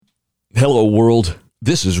Hello, world.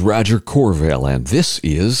 This is Roger Corvell, and this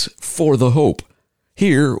is For the Hope.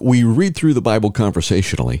 Here, we read through the Bible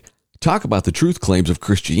conversationally, talk about the truth claims of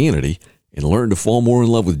Christianity, and learn to fall more in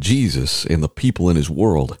love with Jesus and the people in his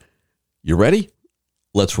world. You ready?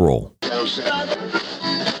 Let's roll.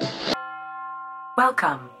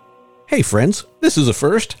 Welcome. Hey, friends. This is a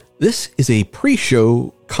first. This is a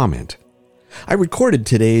pre-show comment. I recorded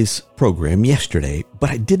today's program yesterday, but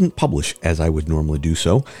I didn't publish as I would normally do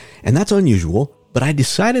so, and that's unusual, but I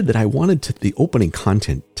decided that I wanted the opening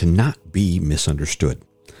content to not be misunderstood.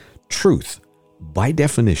 Truth, by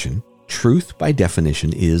definition,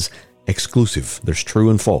 is exclusive. There's true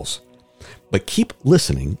and false. But keep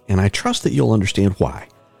listening, and I trust that you'll understand why.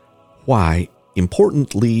 Why,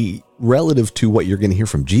 importantly, relative to what you're going to hear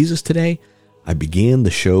from Jesus today, I began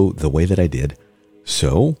the show the way that I did.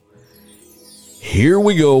 So, here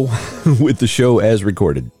we go with the show as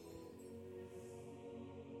recorded.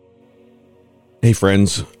 Hey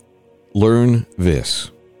friends, learn this.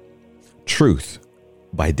 Truth,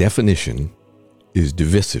 by definition, is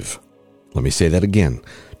divisive. Let me say that again.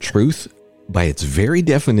 Truth, by its very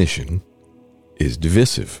definition, is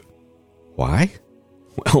divisive. Why?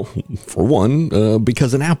 Well, for one,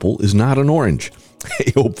 because an apple is not an orange.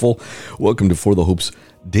 Hey, hopeful, welcome to For the Hope's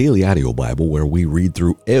Daily Audio Bible, where we read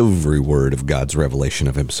through every word of God's revelation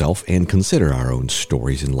of himself and consider our own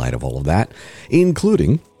stories in light of all of that,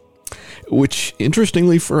 including, which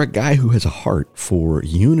interestingly for a guy who has a heart for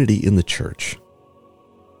unity in the church,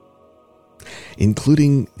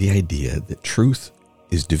 including the idea that truth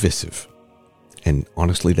is divisive. And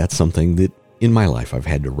honestly, that's something that in my life I've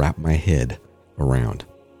had to wrap my head around.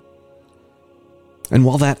 And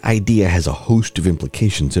while that idea has a host of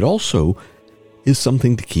implications, it also is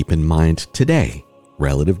something to keep in mind today,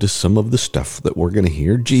 relative to some of the stuff that we're going to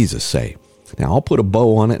hear Jesus say. Now, I'll put a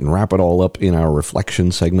bow on it and wrap it all up in our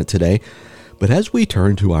reflection segment today, but as we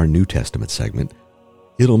turn to our New Testament segment,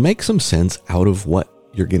 it'll make some sense out of what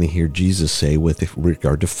you're going to hear Jesus say with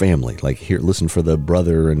regard to family. Like here, listen for the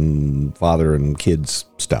brother and father and kids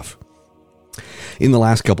stuff. In the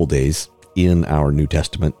last couple days, in our New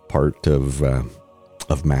Testament part of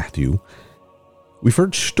Matthew, we've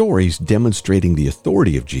heard stories demonstrating the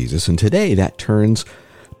authority of Jesus, and today that turns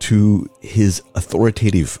to his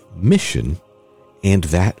authoritative mission and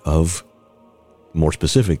that of, more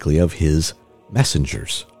specifically, of his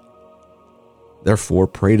messengers. Therefore,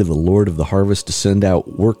 pray to the Lord of the harvest to send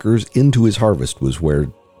out workers into his harvest, was where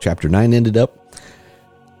chapter 9 ended up.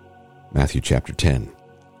 Matthew chapter 10.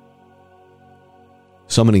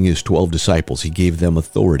 Summoning his 12 disciples, he gave them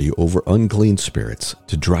authority over unclean spirits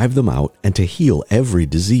to drive them out and to heal every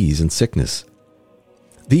disease and sickness.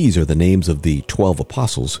 These are the names of the 12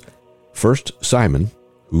 apostles. First, Simon,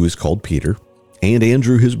 who is called Peter, and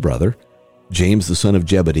Andrew his brother, James the son of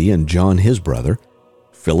Zebedee and John his brother,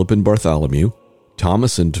 Philip and Bartholomew,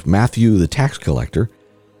 Thomas and Matthew the tax collector,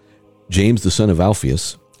 James the son of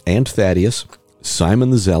Alphaeus, and Thaddeus, Simon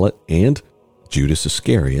the zealot, and Judas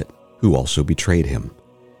Iscariot, who also betrayed him.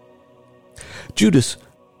 Judas.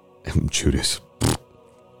 I'm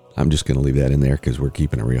just going to leave that in there because we're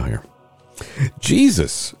keeping it real here.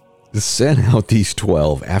 Jesus sent out these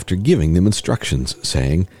 12 after giving them instructions,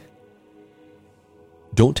 saying,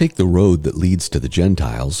 "Don't take the road that leads to the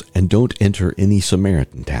Gentiles, and don't enter any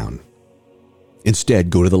Samaritan town. Instead,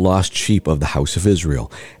 go to the lost sheep of the house of Israel.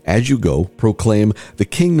 As you go, proclaim, 'The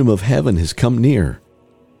kingdom of heaven has come near.'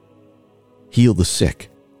 Heal the sick,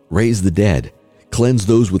 raise the dead, cleanse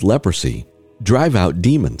those with leprosy, drive out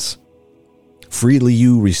demons. Freely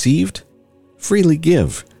you received, freely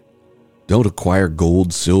give. Don't acquire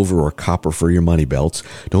gold, silver, or copper for your money belts.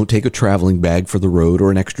 Don't take a traveling bag for the road,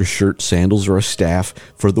 or an extra shirt, sandals, or a staff,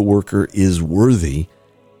 for the worker is worthy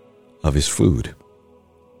of his food.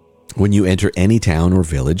 When you enter any town or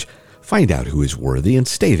village, find out who is worthy and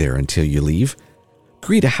stay there until you leave.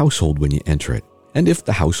 Greet a household when you enter it, and if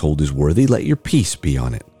the household is worthy, let your peace be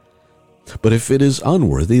on it. But if it is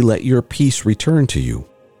unworthy, let your peace return to you.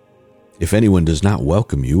 If anyone does not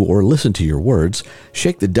welcome you or listen to your words,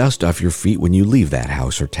 shake the dust off your feet when you leave that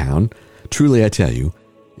house or town. Truly I tell you,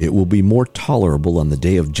 it will be more tolerable on the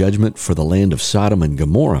day of judgment for the land of Sodom and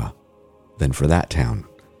Gomorrah than for that town."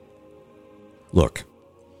 Look,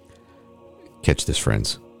 catch this,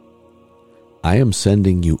 friends. I am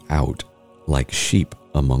sending you out like sheep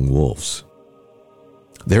among wolves.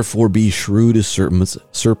 Therefore be shrewd as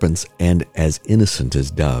serpents and as innocent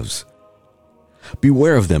as doves.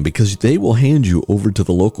 Beware of them, because they will hand you over to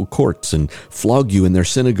the local courts and flog you in their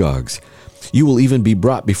synagogues. You will even be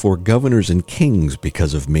brought before governors and kings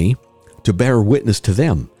because of me, to bear witness to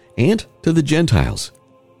them and to the Gentiles.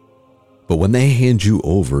 But when they hand you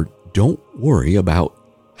over, don't worry about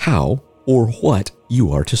how or what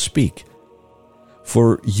you are to speak,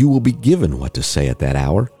 for you will be given what to say at that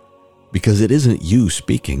hour, because it isn't you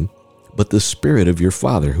speaking, but the Spirit of your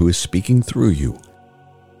Father who is speaking through you.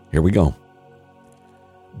 Here we go.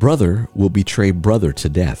 Brother will betray brother to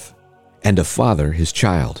death, and a father his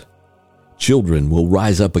child. Children will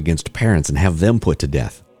rise up against parents and have them put to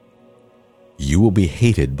death. You will be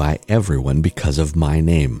hated by everyone because of my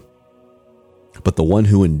name. But the one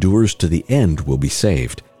who endures to the end will be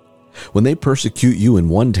saved. When they persecute you in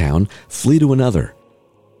one town, flee to another.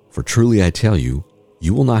 For truly I tell you,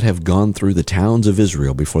 you will not have gone through the towns of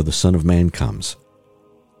Israel before the Son of Man comes.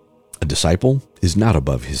 A disciple is not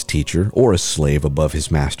above his teacher, or a slave above his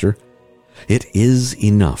master. It is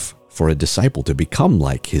enough for a disciple to become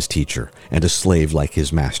like his teacher, and a slave like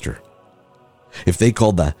his master. If they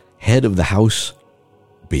called the head of the house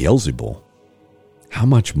Beelzebul, how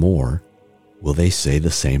much more will they say the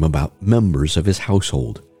same about members of his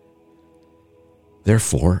household?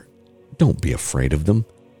 Therefore, don't be afraid of them,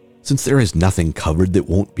 since there is nothing covered that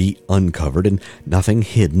won't be uncovered, and nothing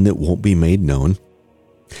hidden that won't be made known.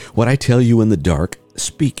 What I tell you in the dark,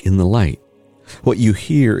 speak in the light. What you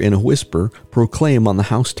hear in a whisper, proclaim on the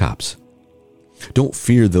housetops. Don't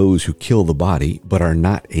fear those who kill the body, but are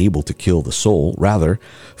not able to kill the soul. Rather,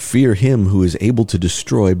 fear him who is able to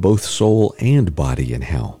destroy both soul and body in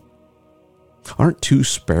hell. Aren't 2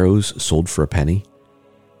 sparrows sold for a penny?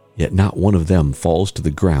 Yet not one of them falls to the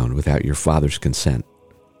ground without your Father's consent.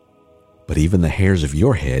 But even the hairs of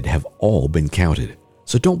your head have all been counted.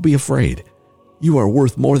 So don't be afraid. You are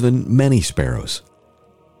worth more than many sparrows.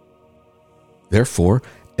 Therefore,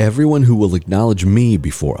 everyone who will acknowledge me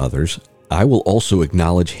before others, I will also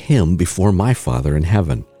acknowledge him before my Father in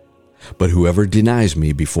heaven. But whoever denies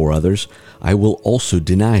me before others, I will also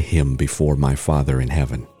deny him before my Father in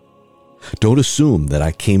heaven. Don't assume that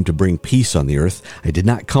I came to bring peace on the earth. I did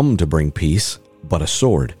not come to bring peace, but a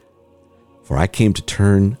sword. For I came to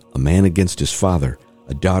turn a man against his father,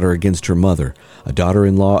 a daughter against her mother, a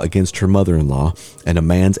daughter-in-law against her mother-in-law, and a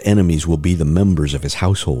man's enemies will be the members of his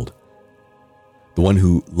household. The one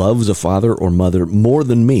who loves a father or mother more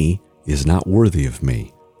than me is not worthy of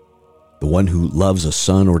me. The one who loves a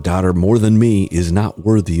son or daughter more than me is not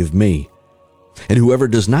worthy of me. And whoever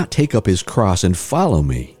does not take up his cross and follow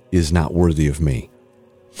me is not worthy of me.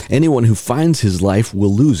 Anyone who finds his life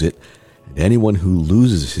will lose it, and anyone who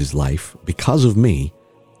loses his life because of me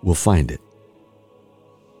will find it.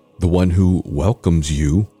 The one who welcomes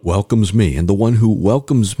you welcomes me, and the one who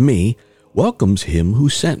welcomes me welcomes him who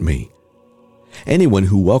sent me. Anyone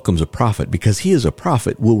who welcomes a prophet because he is a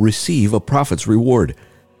prophet will receive a prophet's reward.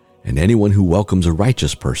 And anyone who welcomes a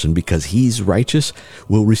righteous person because he's righteous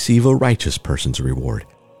will receive a righteous person's reward.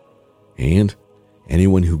 And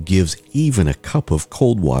anyone who gives even a cup of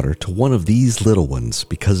cold water to one of these little ones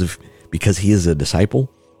because he is a disciple,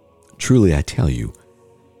 truly I tell you,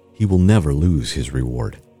 he will never lose his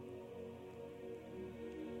reward.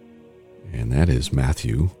 And that is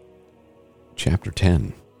Matthew chapter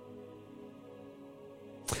 10.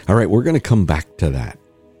 All right, we're going to come back to that,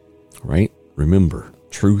 right? Remember,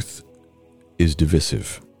 truth is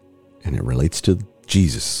divisive, and it relates to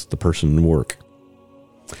Jesus, the person and work.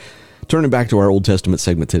 Turning back to our Old Testament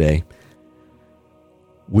segment today,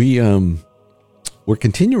 we're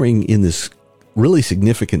continuing in this really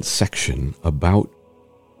significant section about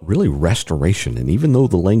really restoration. And even though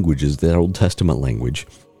the language is that Old Testament language,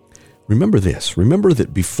 remember this. Remember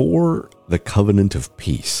that before the covenant of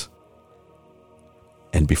peace,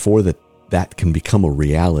 and before that can become a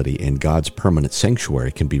reality and God's permanent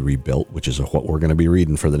sanctuary can be rebuilt, which is what we're going to be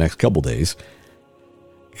reading for the next couple days,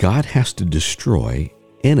 God has to destroy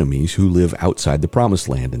enemies who live outside the promised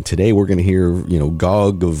land. And today we're going to hear,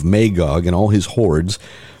 Gog of Magog and all his hordes,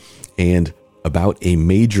 and about a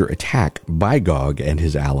major attack by Gog and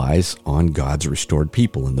his allies on God's restored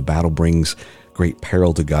people. And the battle brings great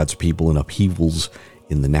peril to God's people and upheavals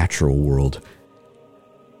in the natural world.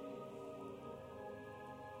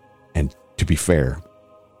 And to be fair,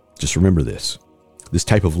 just remember this. This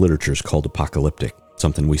type of literature is called apocalyptic,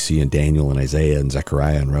 something we see in Daniel and Isaiah and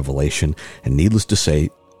Zechariah and Revelation. And needless to say,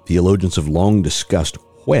 theologians have long discussed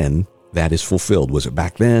when that is fulfilled. Was it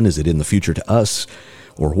back then? Is it in the future to us?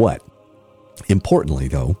 Or what? Importantly,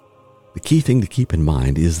 though, the key thing to keep in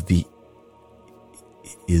mind is that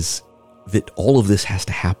all of this has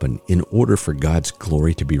to happen in order for God's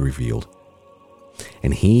glory to be revealed.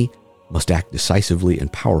 And he must act decisively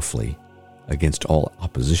and powerfully against all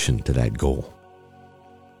opposition to that goal.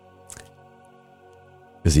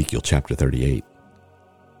 Ezekiel chapter 38.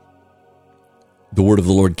 The word of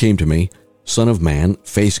the Lord came to me, son of man,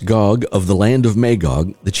 face Gog of the land of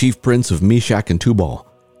Magog, the chief prince of Meshach and Tubal.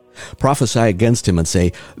 Prophesy against him and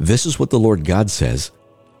say, This is what the Lord God says.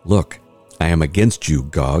 Look, I am against you,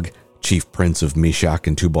 Gog, chief prince of Meshach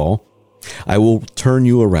and Tubal. I will turn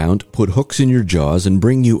you around, put hooks in your jaws, and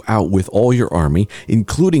bring you out with all your army,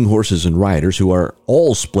 including horses and riders who are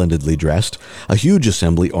all splendidly dressed, a huge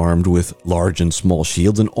assembly armed with large and small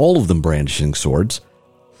shields, and all of them brandishing swords.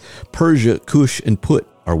 Persia, Cush, and Put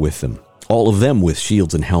are with them, all of them with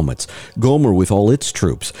shields and helmets, Gomer with all its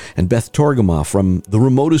troops, and Beth Togarmah from the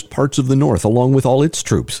remotest parts of the north, along with all its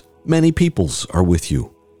troops. Many peoples are with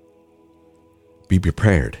you. Be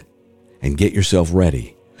prepared and get yourself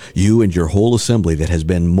ready. You and your whole assembly that has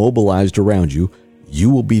been mobilized around you, you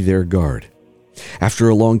will be their guard. After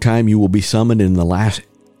a long time you will be summoned, and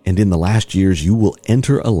in the last years you will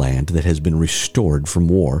enter a land that has been restored from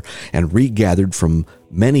war and regathered from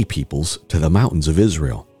many peoples to the mountains of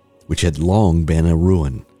Israel, which had long been a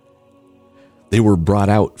ruin. They were brought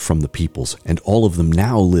out from the peoples, and all of them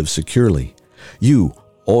now live securely. You,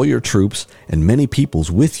 all your troops, and many peoples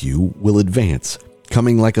with you will advance,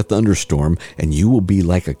 coming like a thunderstorm, and you will be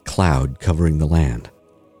like a cloud covering the land.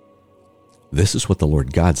 This is what the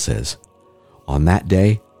Lord God says. On that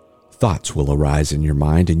day, thoughts will arise in your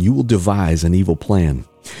mind, and you will devise an evil plan.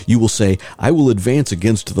 You will say, I will advance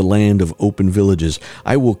against the land of open villages.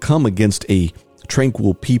 I will come against a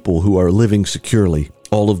tranquil people who are living securely,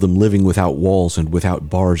 all of them living without walls and without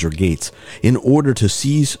bars or gates, in order to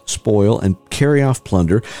seize spoil and carry off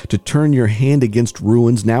plunder, to turn your hand against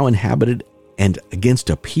ruins now inhabited and against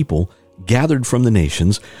a people gathered from the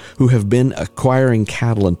nations who have been acquiring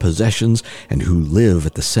cattle and possessions and who live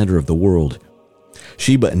at the center of the world.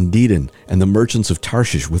 Sheba and Dedan and the merchants of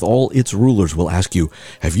Tarshish with all its rulers will ask you,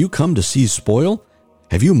 Have you come to seize spoil?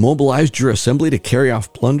 Have you mobilized your assembly to carry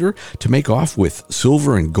off plunder, to make off with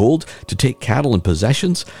silver and gold, to take cattle and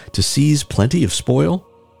possessions, to seize plenty of spoil?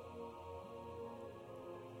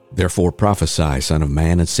 Therefore prophesy, son of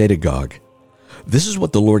man, and say to Gog, This is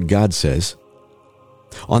what the Lord God says.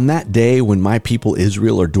 On that day when my people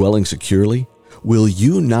Israel are dwelling securely, will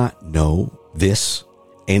you not know this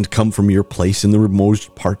and come from your place in the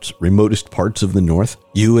remotest parts of the north,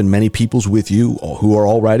 you and many peoples with you who are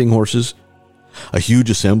all riding horses, a huge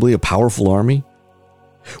assembly, a powerful army?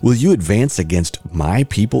 Will you advance against my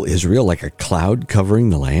people Israel like a cloud covering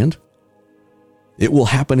the land? It will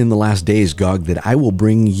happen in the last days, Gog, that I will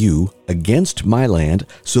bring you against my land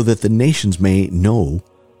so that the nations may know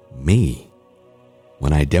me,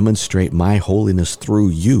 when I demonstrate my holiness through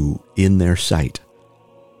you in their sight.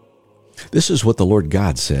 This is what the Lord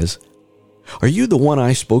God says. Are you the one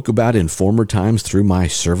I spoke about in former times through my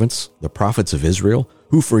servants, the prophets of Israel,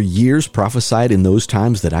 who for years prophesied in those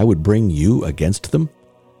times that I would bring you against them?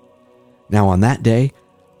 Now on that day,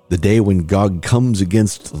 the day when Gog comes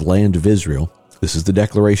against the land of Israel, this is the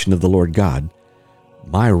declaration of the Lord God,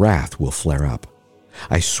 my wrath will flare up.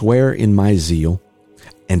 I swear in my zeal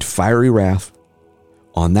and fiery wrath,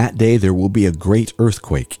 on that day there will be a great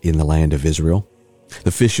earthquake in the land of Israel.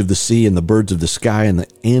 The fish of the sea and the birds of the sky and the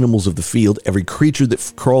animals of the field, every creature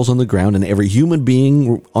that crawls on the ground and every human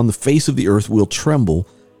being on the face of the earth will tremble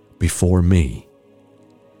before me.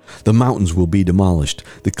 The mountains will be demolished,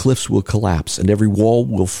 the cliffs will collapse, and every wall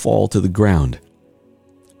will fall to the ground.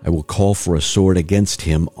 I will call for a sword against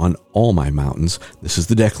him on all my mountains. This is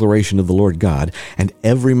the declaration of the Lord God, and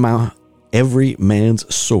every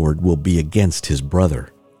man's sword will be against his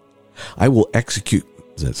brother. I will execute.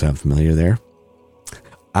 Does that sound familiar there?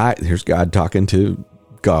 Here's God talking to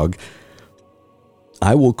Gog.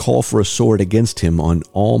 I will call for a sword against him on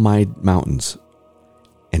all my mountains,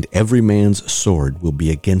 and every man's sword will be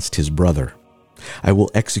against his brother. I will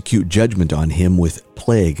execute judgment on him with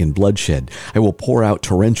plague and bloodshed. I will pour out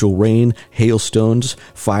torrential rain, hailstones,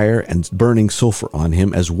 fire, and burning sulfur on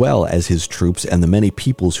him, as well as his troops and the many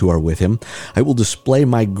peoples who are with him. I will display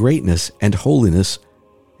my greatness and holiness,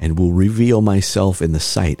 and will reveal myself in the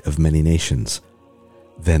sight of many nations.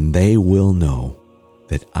 Then they will know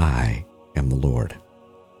that I am the Lord.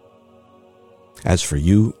 As for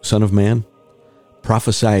you, son of man,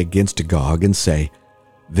 prophesy against Gog and say,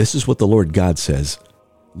 This is what the Lord God says.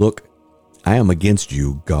 Look, I am against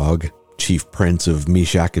you, Gog, chief prince of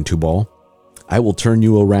Meshach and Tubal. I will turn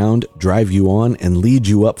you around, drive you on, and lead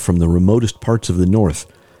you up from the remotest parts of the north.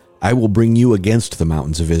 I will bring you against the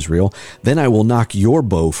mountains of Israel. Then I will knock your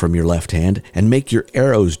bow from your left hand and make your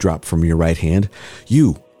arrows drop from your right hand.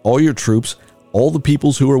 You, all your troops, all the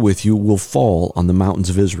peoples who are with you will fall on the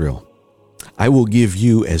mountains of Israel. I will give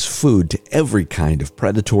you as food to every kind of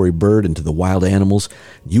predatory bird and to the wild animals.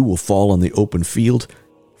 You will fall on the open field,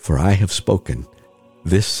 for I have spoken.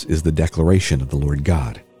 This is the declaration of the Lord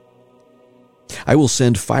God. I will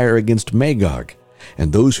send fire against Magog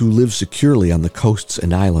and those who live securely on the coasts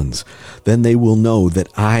and islands. Then they will know that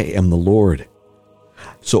I am the Lord.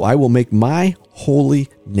 So I will make my holy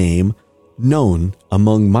name known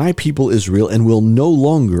among my people Israel and will no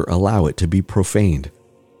longer allow it to be profaned.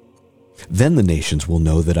 Then the nations will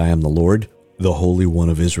know that I am the Lord, the Holy One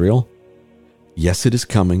of Israel. Yes, it is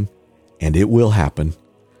coming, and it will happen.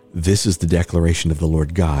 This is the declaration of the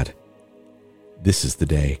Lord God. This is the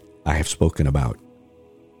day I have spoken about.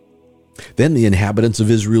 Then the inhabitants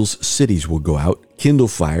of Israel's cities will go out, kindle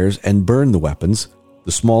fires, and burn the weapons,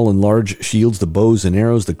 the small and large shields, the bows and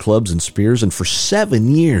arrows, the clubs and spears, and for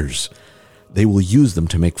 7 years they will use them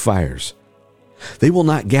to make fires. They will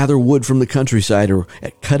not gather wood from the countryside or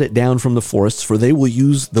cut it down from the forests, for they will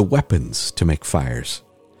use the weapons to make fires.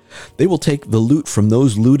 They will take the loot from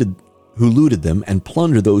those who looted them and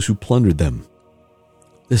plunder those who plundered them.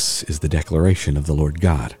 This is the declaration of the Lord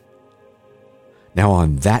God. Now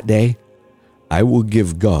on that day, I will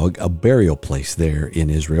give Gog a burial place there in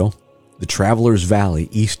Israel, the traveler's valley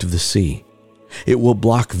east of the sea. It will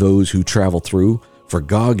block those who travel through, for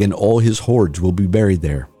Gog and all his hordes will be buried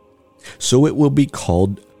there. So it will be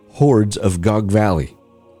called Hordes of Gog Valley.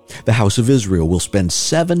 The house of Israel will spend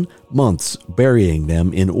 7 months burying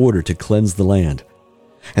them in order to cleanse the land.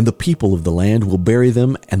 And the people of the land will bury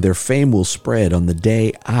them, and their fame will spread on the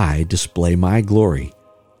day I display my glory.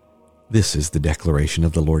 This is the declaration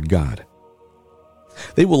of the Lord God.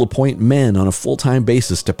 They will appoint men on a full-time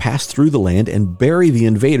basis to pass through the land and bury the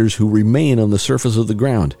invaders who remain on the surface of the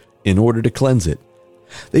ground in order to cleanse it.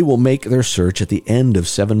 They will make their search at the end of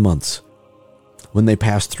 7 months. When they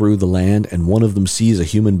pass through the land and one of them sees a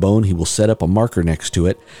human bone, he will set up a marker next to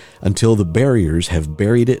it until the buriers have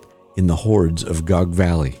buried it in the hordes of Gog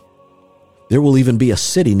Valley. There will even be a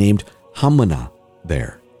city named Hamanah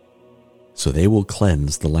there. So they will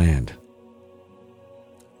cleanse the land.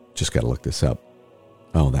 Just got to look this up.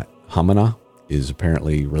 Oh, that Hamanah is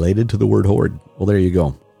apparently related to the word horde. Well, there you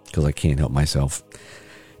go, because I can't help myself.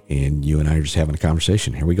 And you and I are just having a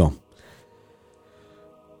conversation. Here we go.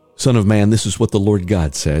 Son of man, this is what the Lord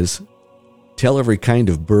God says. Tell every kind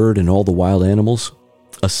of bird and all the wild animals,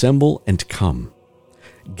 assemble and come.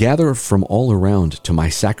 Gather from all around to my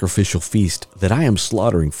sacrificial feast that I am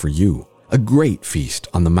slaughtering for you, a great feast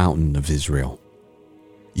on the mountain of Israel.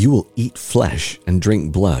 You will eat flesh and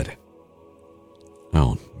drink blood.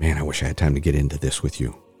 Oh, man, I wish I had time to get into this with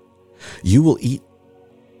you. You will eat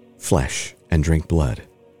flesh and drink blood.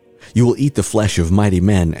 You will eat the flesh of mighty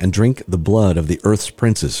men and drink the blood of the earth's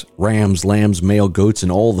princes, rams, lambs, male goats,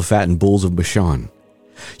 and all the fattened bulls of Bashan.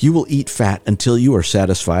 You will eat fat until you are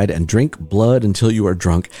satisfied and drink blood until you are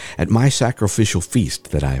drunk at my sacrificial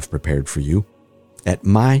feast that I have prepared for you. At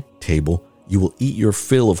my table you will eat your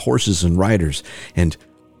fill of horses and riders and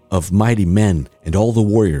of mighty men and all the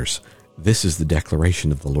warriors. This is the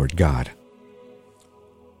declaration of the Lord God.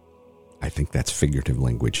 I think that's figurative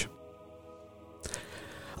language.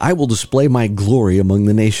 I will display my glory among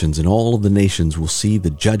the nations, and all of the nations will see the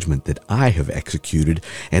judgment that I have executed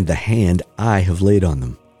and the hand I have laid on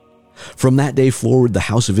them. From that day forward, the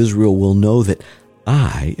house of Israel will know that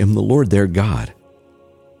I am the Lord their God.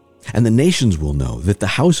 And the nations will know that the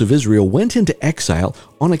house of Israel went into exile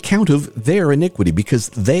on account of their iniquity, because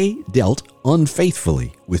they dealt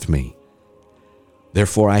unfaithfully with me.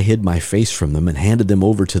 Therefore I hid my face from them and handed them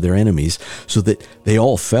over to their enemies, so that they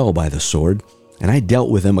all fell by the sword. And I dealt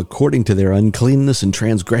with them according to their uncleanness and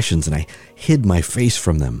transgressions, and I hid my face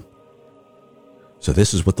from them. So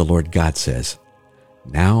this is what the Lord God says.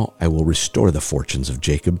 Now I will restore the fortunes of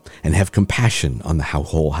Jacob and have compassion on the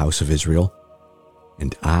whole house of Israel.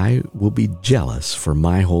 And I will be jealous for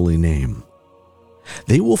my holy name.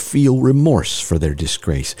 They will feel remorse for their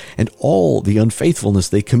disgrace and all the unfaithfulness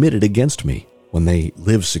they committed against me when they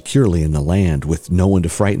live securely in the land with no one to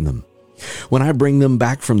frighten them. When I bring them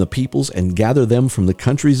back from the peoples and gather them from the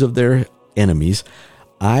countries of their enemies,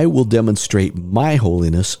 I will demonstrate my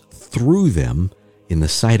holiness through them in the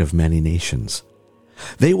sight of many nations.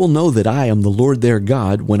 They will know that I am the Lord their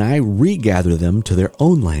God when I regather them to their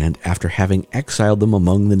own land after having exiled them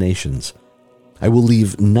among the nations. I will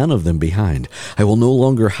leave none of them behind. I will no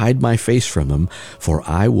longer hide my face from them, for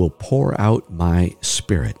I will pour out my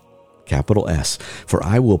spirit, capital S, for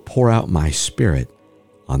I will pour out my spirit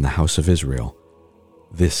on the house of Israel.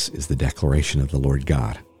 This is the declaration of the Lord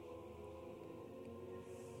God.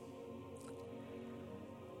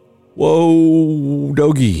 Whoa,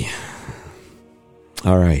 doggy.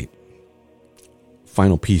 All right.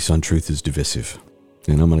 Final piece on truth is divisive.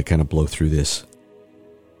 And I'm going to kind of blow through this.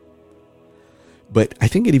 But I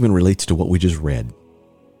think it even relates to what we just read.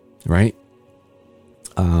 right?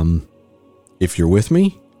 If you're with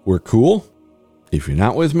me, we're cool. If you're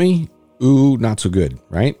not with me, ooh, not so good,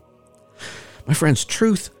 right? My friends,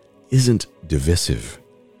 truth isn't divisive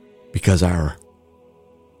because our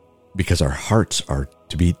hearts are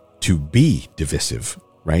to be divisive,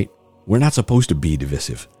 right? We're not supposed to be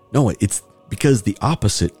divisive. No, it's because the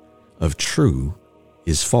opposite of true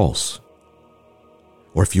is false.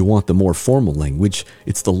 Or if you want the more formal language,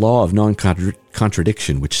 it's the law of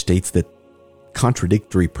non-contradiction, which states that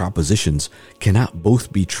contradictory propositions cannot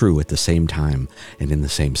both be true at the same time and in the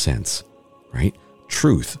same sense, right?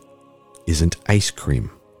 Truth isn't ice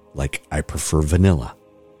cream, like I prefer vanilla.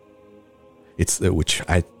 It's which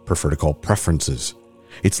I prefer to call preferences.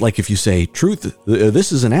 It's like if you say, truth,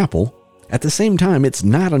 this is an apple, at the same time, it's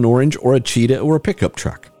not an orange or a cheetah or a pickup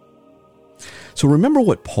truck. So remember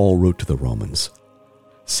what Paul wrote to the Romans,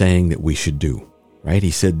 saying that we should do, right?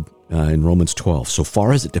 He said in Romans 12, so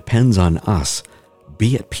far as it depends on us,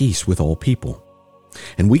 be at peace with all people.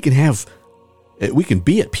 And we can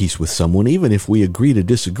be at peace with someone even if we agree to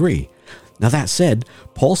disagree. Now that said,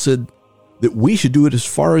 Paul said that we should do it as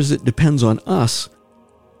far as it depends on us,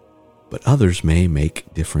 but others may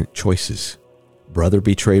make different choices. Brother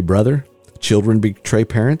betray brother, children betray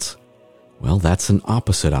parents. Well, that's an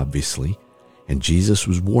opposite, obviously. And Jesus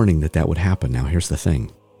was warning that would happen. Now, here's the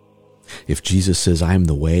thing. If Jesus says, I am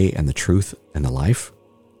the way and the truth and the life,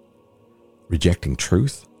 rejecting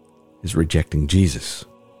truth is rejecting Jesus.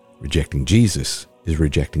 Rejecting Jesus is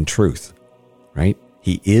rejecting truth, right?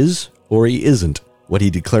 He is or he isn't what he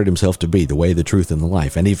declared himself to be, the way, the truth, and the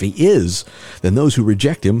life. And if he is, then those who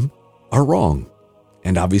reject him are wrong.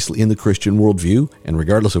 And obviously in the Christian worldview, and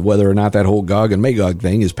regardless of whether or not that whole Gog and Magog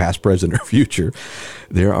thing is past, present, or future,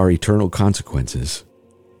 there are eternal consequences,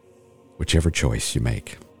 whichever choice you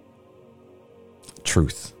make.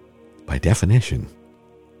 Truth, by definition,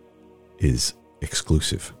 is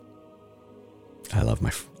exclusive. I love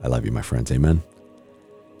you, my friends. Amen.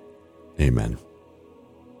 Amen.